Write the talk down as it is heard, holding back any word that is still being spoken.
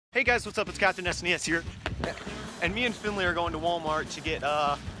Hey guys, what's up? It's Captain SNES here. And me and Finley are going to Walmart to get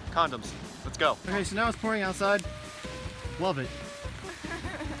condoms. Let's go. Okay, so now it's pouring outside. Love it.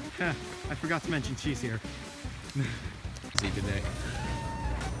 I forgot to mention she's here. See you today.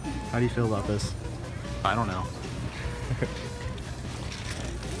 How do you feel about this? I don't know.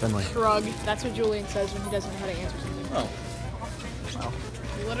 Finley. Shrug. That's what Julian says when he doesn't know how to answer something. Oh. Wow.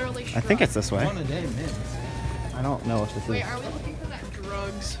 Literally shrug. I think it's this way. One a day, man. I don't know if this Wait, is. are we looking for that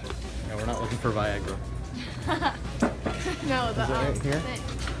drugs? No, we're not looking for Viagra. No, the right here? thing.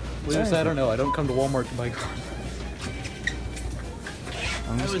 Luis, I don't know. I don't come to Walmart to buy condoms.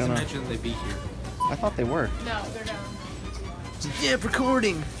 I'm I just was gonna. imagining they'd be here. I thought they were. No, they're down. Yeah,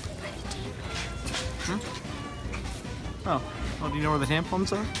 recording! Oh. Oh, do you know where the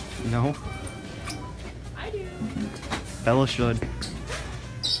tampons are? No. I do. Bella should.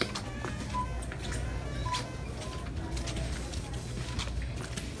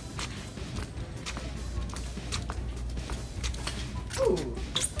 Ooh.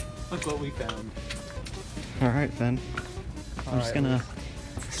 Look what we found. Alright then. I'm just Alright, gonna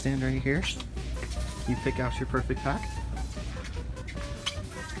stand right here. You pick out your perfect pack.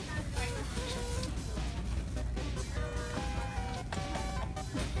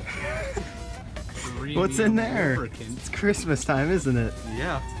 What's in there? It's Christmas time, isn't it?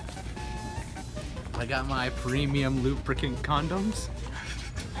 Yeah. I got my premium lubricant condoms.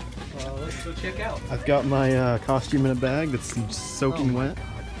 Let's go check out. I've got my costume in a bag that's soaking wet. God.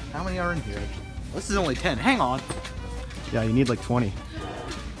 How many are in here? This is only 10. Hang on. Yeah, you need like 20.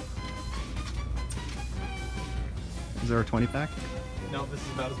 Is there a 20 pack? No, this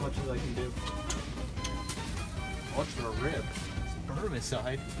is about as much as I can do. Watch the rib.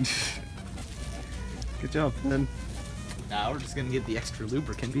 Spermicide. Good job, Finn. Now we're just gonna get the extra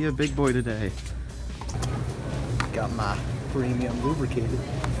lubricant. Be a big boy today. Got my premium lubricated.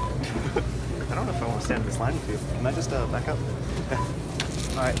 I don't know if I want to stand in this line with you. Can I just back up?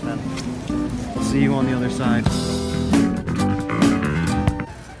 Alright, then. See you on the other side.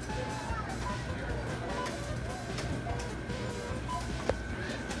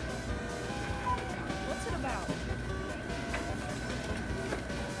 What's it about?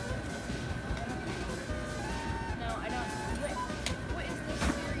 No, I don't. What is this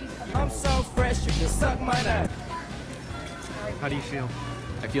series about? I'm so fresh, you can suck my nut. How do you feel?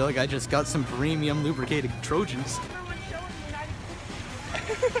 I feel like I just got some premium lubricated Trojans.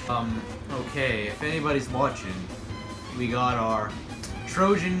 Okay, if anybody's watching, we got our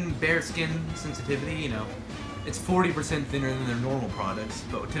Trojan bearskin sensitivity, you know. It's 40% thinner than their normal products,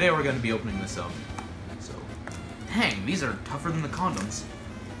 but today we're going to be opening this up. So, dang, these are tougher than the condoms.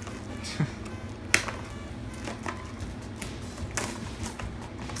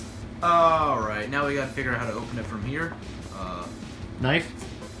 Alright, now we gotta figure out how to open it from here. Knife?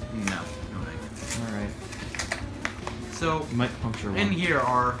 No knife. Alright. So, You might puncture one. in here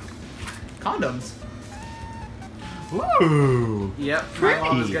are condoms. Ooh! Yep, my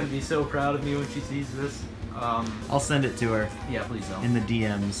mom is Pretty. gonna be so proud of me when she sees this. I'll send it to her Yeah, please don't. in the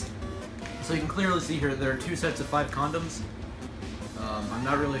DMs. So you can clearly see here there are 2 sets of 5 condoms. I'm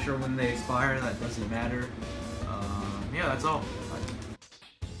not really sure when they expire, that doesn't matter. Yeah, that's all.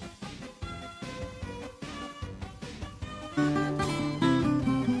 Bye.